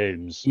 4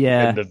 games.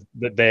 Yeah, and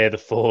they're the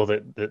 4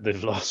 that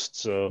they've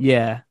lost. So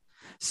yeah,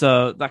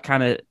 so that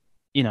kind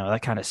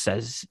of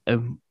says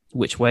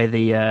which way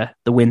the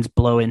wind's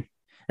blowing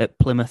at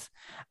Plymouth,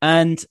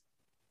 and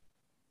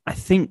I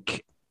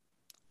think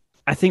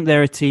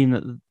they're a team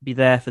that will be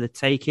there for the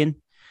taking.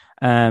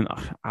 I'm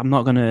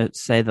not going to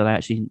say that I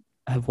actually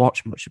have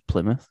watched much of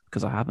Plymouth,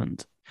 because I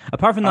haven't.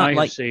 Apart from that,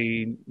 I've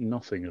seen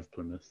nothing of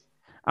Plymouth.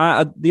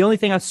 The only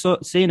thing I've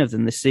seen of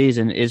them this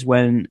season is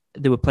when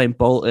they were playing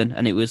Bolton,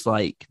 and it was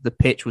the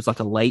pitch was like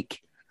a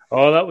lake.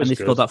 Oh, that was and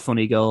they scored that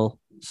funny goal.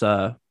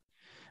 So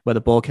where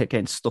the ball kept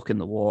getting stuck in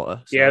the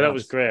water. So yeah, that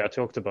was great. I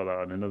talked about that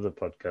on another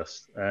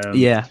podcast.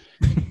 Yeah.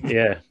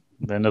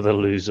 Another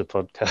loser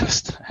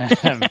podcast.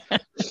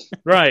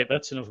 Right,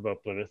 that's enough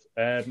about Plymouth.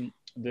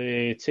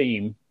 The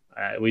team,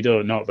 we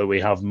don't know that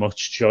we have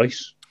much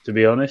choice, to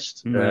be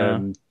honest.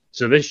 No.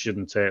 So this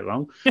shouldn't take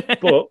long.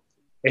 But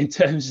in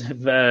terms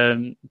of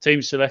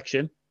team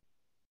selection,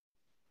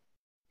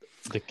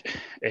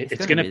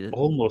 it's going to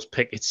almost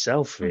pick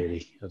itself,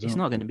 really. It's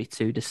not going to be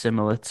too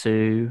dissimilar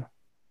to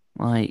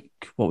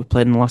what we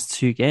played in the last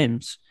 2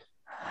 games.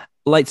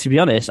 To be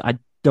honest, I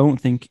don't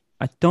think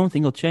I don't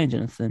think he'll change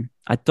anything.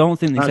 I don't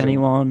think there's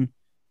anyone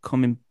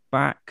coming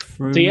back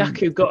from...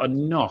 Diaku got a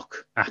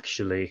knock,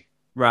 actually.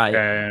 Right.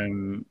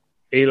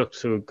 He looked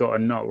to have got a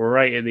knock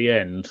right at the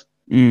end.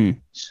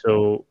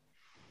 So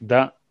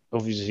that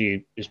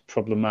obviously is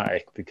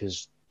problematic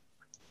because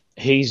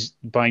he's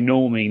by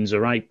no means a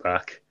right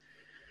back,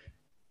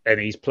 and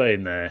he's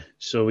playing there.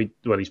 So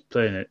he's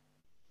playing at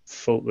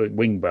full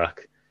wing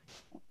back.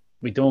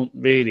 We don't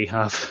really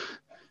have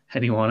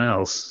anyone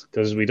else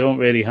because we don't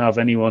really have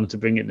anyone to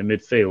bring it to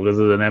midfield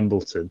other than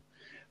Embleton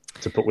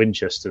to put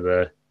Winchester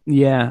there.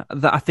 Yeah,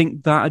 I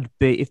think that'd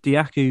be, if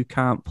Diaku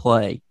can't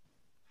play,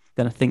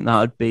 then I think that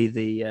would be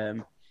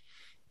the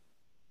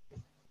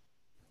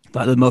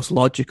most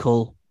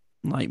logical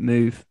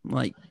move.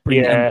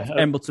 Bring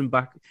Embleton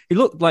back.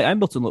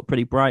 Embleton looked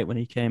pretty bright when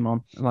he came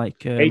on.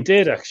 He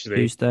did actually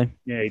Tuesday.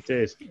 Yeah, he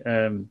did.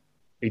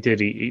 He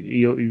did.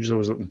 He was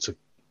always looking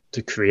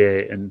to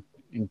create and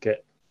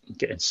get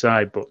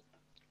inside, but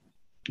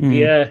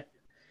yeah.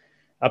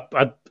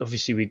 I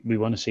obviously we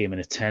want to see him in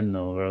a 10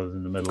 though, rather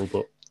than the middle,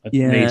 but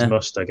needs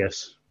must, I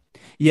guess.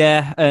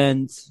 Yeah,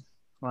 and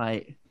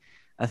I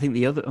think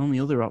the only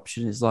other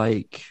option is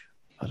I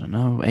don't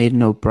know,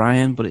 Aidan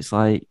O'Brien, but it's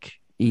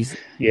he's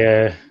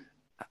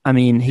I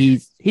mean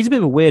he's a bit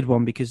of a weird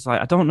one because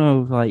I don't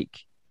know I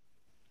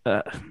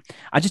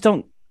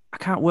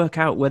can't work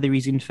out whether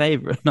he's in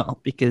favour or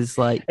not because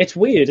it's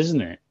weird,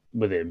 isn't it,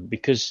 with him,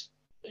 because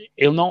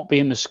he'll not be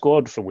in the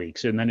squad for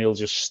weeks and then he'll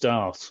just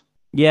start.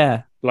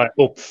 Yeah.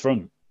 Up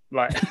front.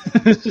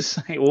 It's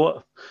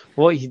what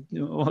are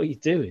you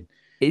doing?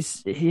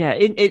 It's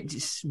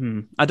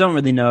I don't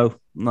really know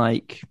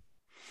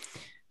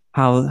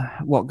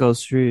what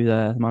goes through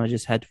the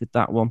manager's head with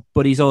that one.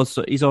 But he's always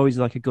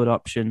a good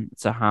option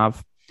to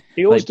have.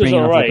 He always does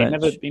all right.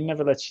 He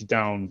never lets you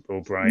down,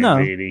 O'Brien,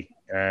 really.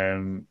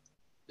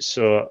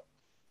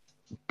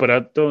 But I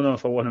don't know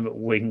if I want him at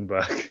wing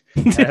back.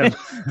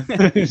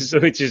 So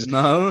which is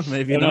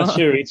maybe I'm not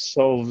sure it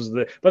solves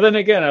the. But then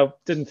again, I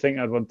didn't think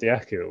I'd want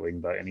Diaku at wing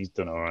back, and he's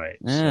done all right.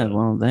 Yeah,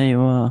 well, there you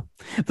are.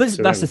 But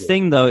that's the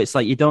thing, though. It's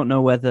you don't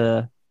know what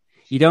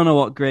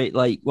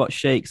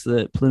shakes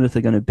that Plymouth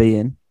are going to be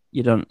in.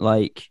 You don't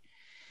Are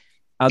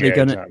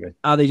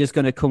they just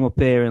going to come up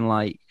here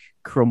and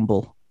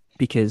crumble?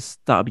 Because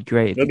that'd be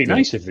great. It'd be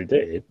nice if they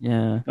did.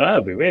 Yeah,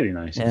 that'd be really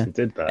nice if they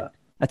did that.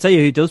 I tell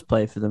you who does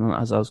play for them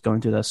as I was going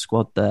through their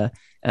squad there.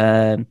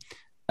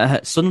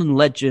 Sunderland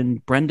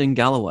legend Brendan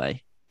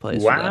Galloway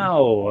plays for them.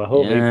 Wow, I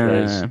hope he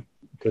plays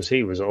because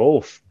he was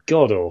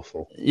god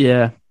awful.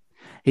 Yeah.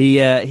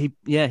 He's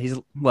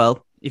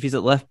if he's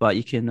at left back,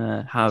 you can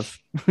have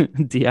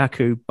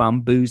Diaku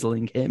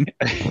bamboozling him.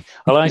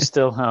 Well, I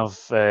still have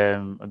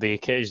the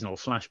occasional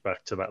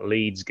flashback to that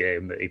Leeds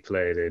game that he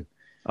played in.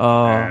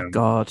 Oh,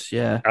 God,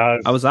 yeah.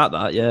 I was at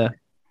that, yeah.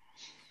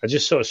 I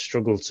just sort of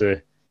struggled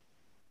to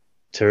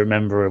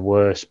remember a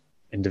worse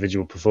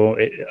individual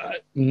performance.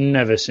 I've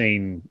never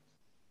seen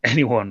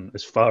anyone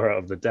as far out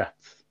of the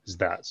depth as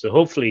that. So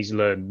hopefully he's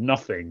learned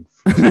nothing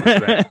from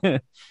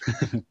that.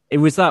 It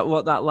was that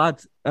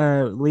lad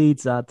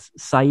Leeds had,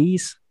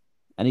 Saiz,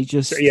 and he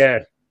just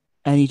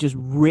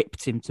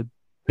ripped him to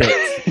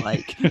bits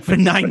for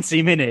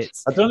 90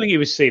 minutes. I don't think he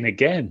was seen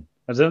again.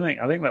 I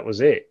think that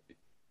was it.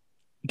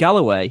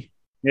 Galloway?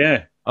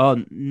 Yeah.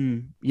 Oh,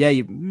 yeah,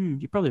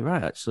 you're probably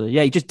right, actually.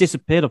 Yeah, he just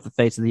disappeared off the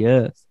face of the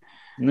earth.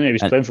 No, he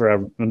was playing for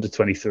our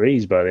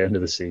under-23s by the end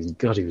of the season.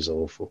 God, he was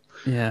awful.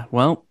 Yeah,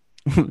 well...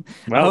 Q.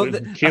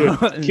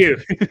 I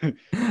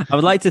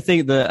would like to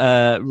think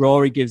that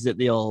Rory gives it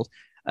the old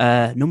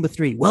number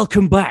 3.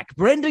 Welcome back,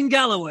 Brendan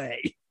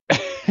Galloway.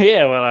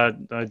 Yeah, well,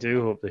 I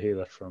do hope to hear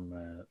that from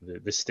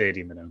the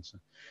stadium announcer.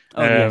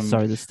 Oh, yeah,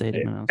 sorry, the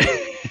stadium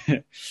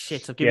announcer.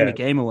 Shit, I've given the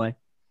game away.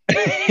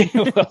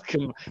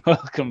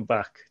 welcome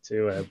back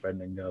to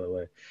Brendan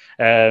Galloway.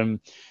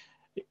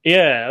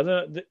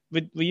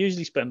 We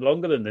usually spend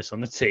longer than this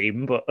on the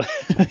team, but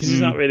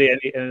there's not really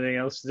anything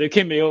else to do.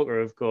 Kim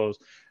Mioka, of course,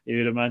 you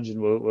would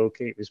imagine will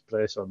keep his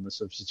place on the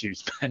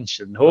substitutes bench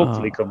and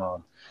hopefully come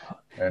on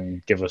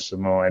and give us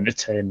some more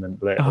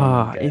entertainment later.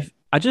 I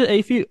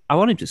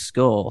want him to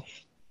score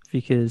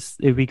because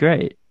it would be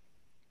great.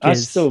 I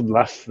still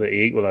laugh that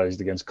he equalised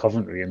against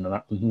Coventry in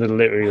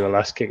literally the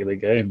last kick of the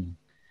game.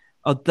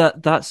 Oh,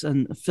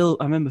 and Phil.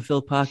 I remember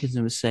Phil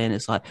Parkinson was saying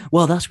it's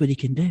well, that's what he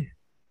can do.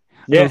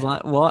 Yeah. I was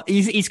like, what?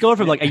 He scored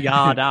from a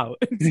yard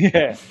out.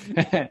 Yeah.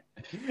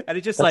 And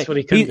it's just that's what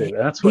he can do.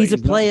 That's what he's a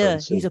player.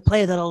 He's a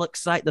player that'll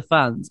excite the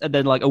fans. And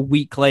then a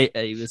week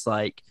later, he was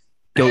go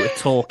to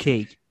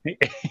Torquay.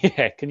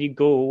 Yeah. Can you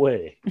go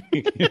away?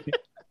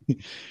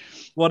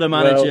 What a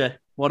manager.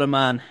 What a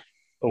man.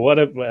 What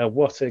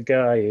a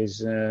guy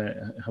is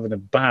having a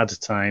bad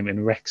time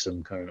in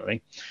Wrexham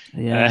currently.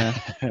 Yeah.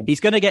 He's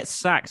going to get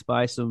sacked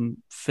by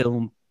some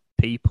film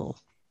people.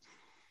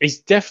 He's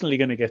definitely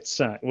going to get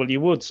sacked. Well, you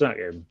would sack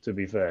him, to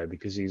be fair,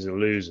 because he's a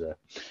loser.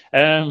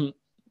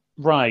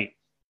 Right.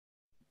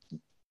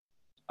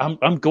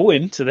 I'm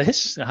going to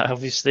this,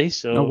 obviously.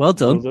 So well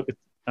done.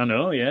 I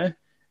know, yeah.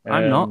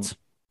 I'm not.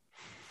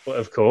 But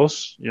of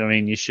course, I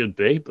mean, you should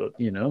be. But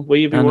will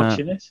you be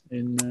watching it?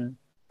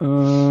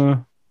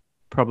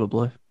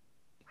 Probably.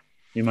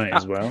 You might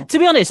as well. To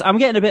be honest, I'm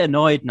getting a bit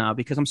annoyed now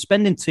because I'm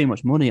spending too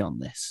much money on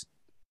this.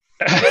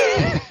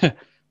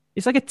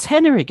 It's like a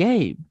tenner a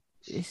game.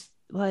 It's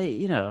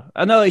like,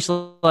 I know it's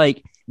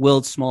like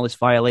world's smallest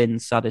violin,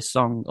 saddest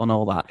song and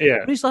all that.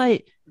 Yeah. But it's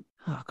like,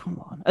 oh, come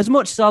on. As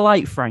much as I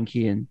like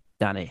Frankie and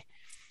Danny,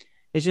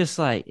 it's just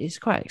like, it's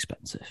quite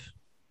expensive.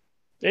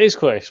 It is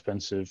quite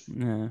expensive.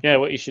 Yeah,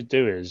 what you should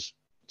do is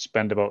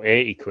spend about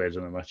 80 quid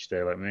on a match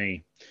day like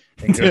me.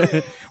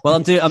 Well,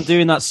 I'm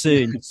doing that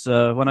soon.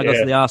 So when I go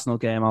to the Arsenal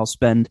game, I'll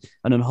spend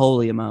an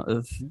unholy amount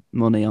of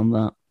money on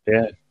that.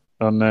 Yeah,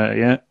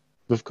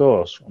 of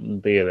course. On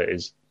beer that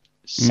is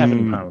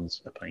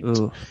 £7 a pint.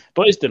 Ooh.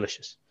 But it's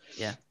delicious.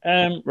 Yeah.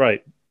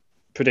 Right.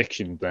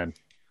 Prediction then.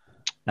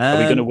 Are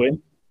we going to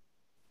win?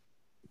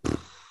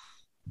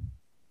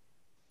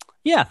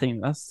 Yeah, I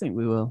think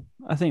we will.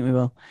 I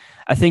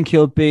think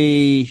he'll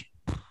be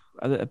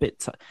a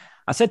bit.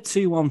 I said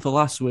 2-1 for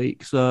last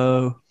week,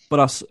 but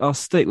I'll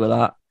stick with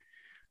that.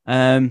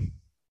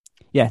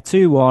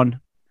 2-1,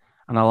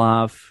 and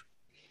I'll have.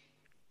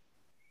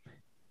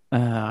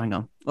 Hang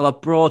on, I'll have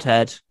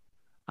Broadhead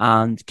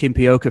and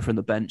Kimpioka from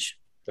the bench.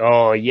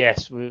 Oh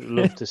yes, we'd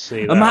love to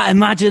see that.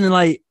 Imagine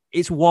like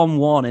it's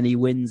 1-1 and he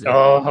wins it.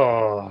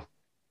 Oh,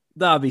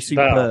 that'd be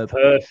superb.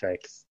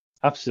 Perfect.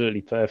 Absolutely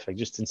perfect.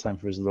 Just in time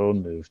for his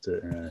loan move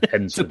to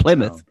to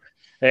Plymouth.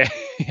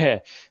 Yeah.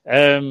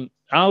 I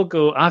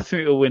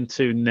think we'll win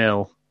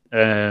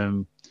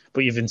 2-0.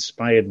 But you've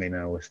inspired me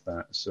now with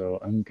that.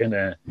 So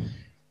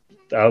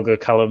I'll go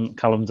Callum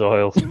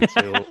Doyle to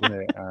win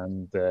it,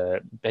 and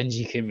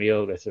Benji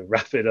Kimpioka to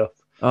wrap it up.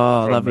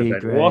 Oh, that'd be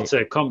great. What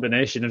a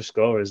combination of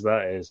scorers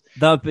that is.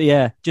 That'd be,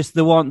 just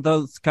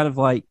those kind of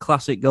like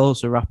classic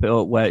goals to wrap it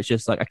up where it's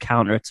just like a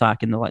counter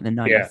attack in the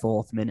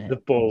 94th minute. The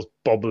ball's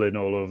bobbling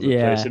all over the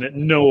place, and at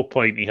no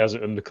point he has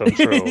it under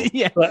control.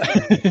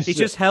 He's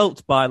just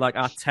helped by like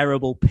our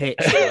terrible pitch.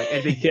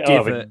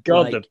 Oh my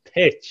God, the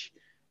pitch.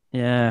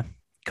 Yeah.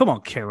 Come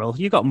on, Kirill,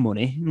 you got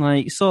money.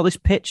 Like, sort this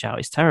pitch out.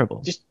 It's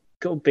terrible. Just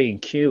go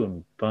B&Q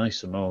and buy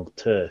some old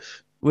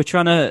turf. We're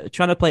trying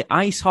to play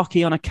ice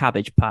hockey on a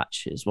cabbage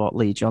patch, is what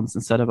Lee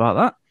Johnson said about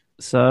that.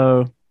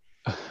 So,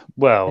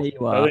 well,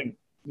 I think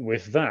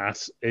with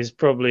that is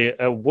probably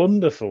a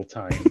wonderful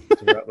time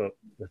to wrap up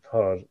the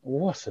pod.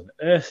 What on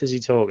earth is he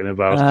talking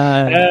about?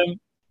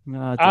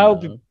 I'll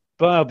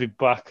be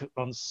back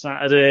on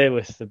Saturday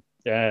with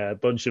a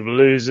bunch of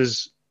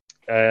losers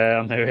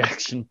on the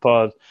reaction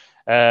pod.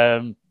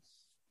 Me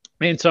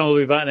and Tom will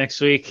be back next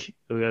week.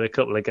 We've got a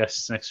couple of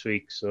guests next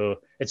week,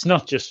 so it's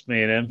not just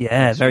me and him.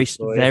 Yeah, very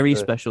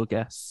special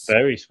guests.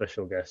 Very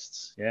special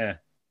guests, yeah.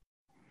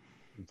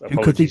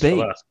 Who could they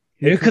be?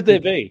 Who could they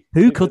be?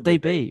 Who could they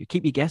be?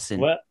 Keep you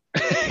guessing. Well,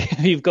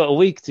 you've got a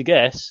week to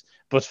guess,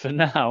 but for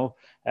now,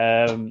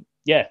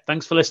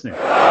 thanks for listening.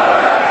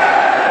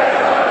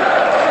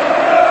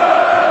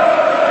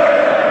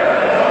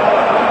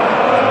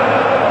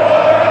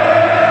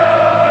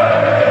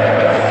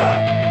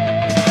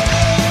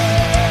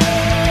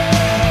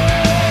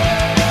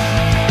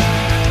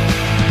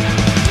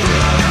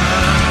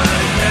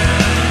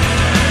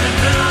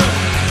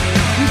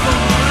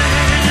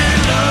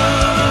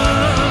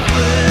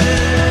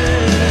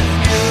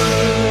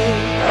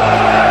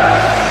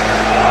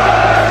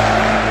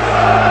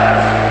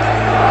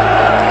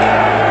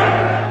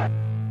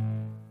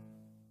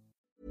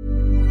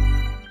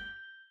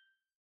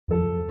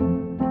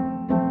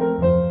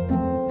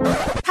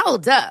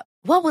 Hold up.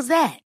 What was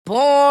that?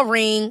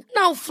 Boring.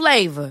 No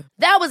flavor.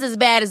 That was as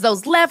bad as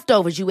those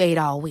leftovers you ate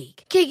all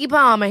week. Keke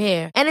Palmer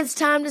here, and it's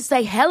time to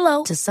say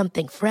hello to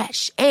something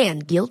fresh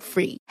and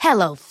guilt-free.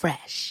 Hello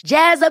Fresh.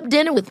 Jazz up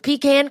dinner with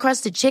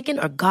pecan-crusted chicken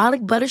or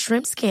garlic butter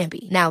shrimp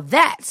scampi. Now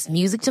that's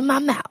music to my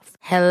mouth.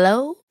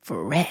 Hello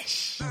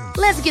Fresh.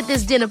 Let's get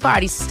this dinner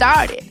party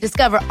started.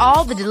 Discover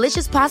all the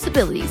delicious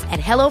possibilities at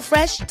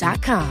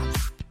HelloFresh.com.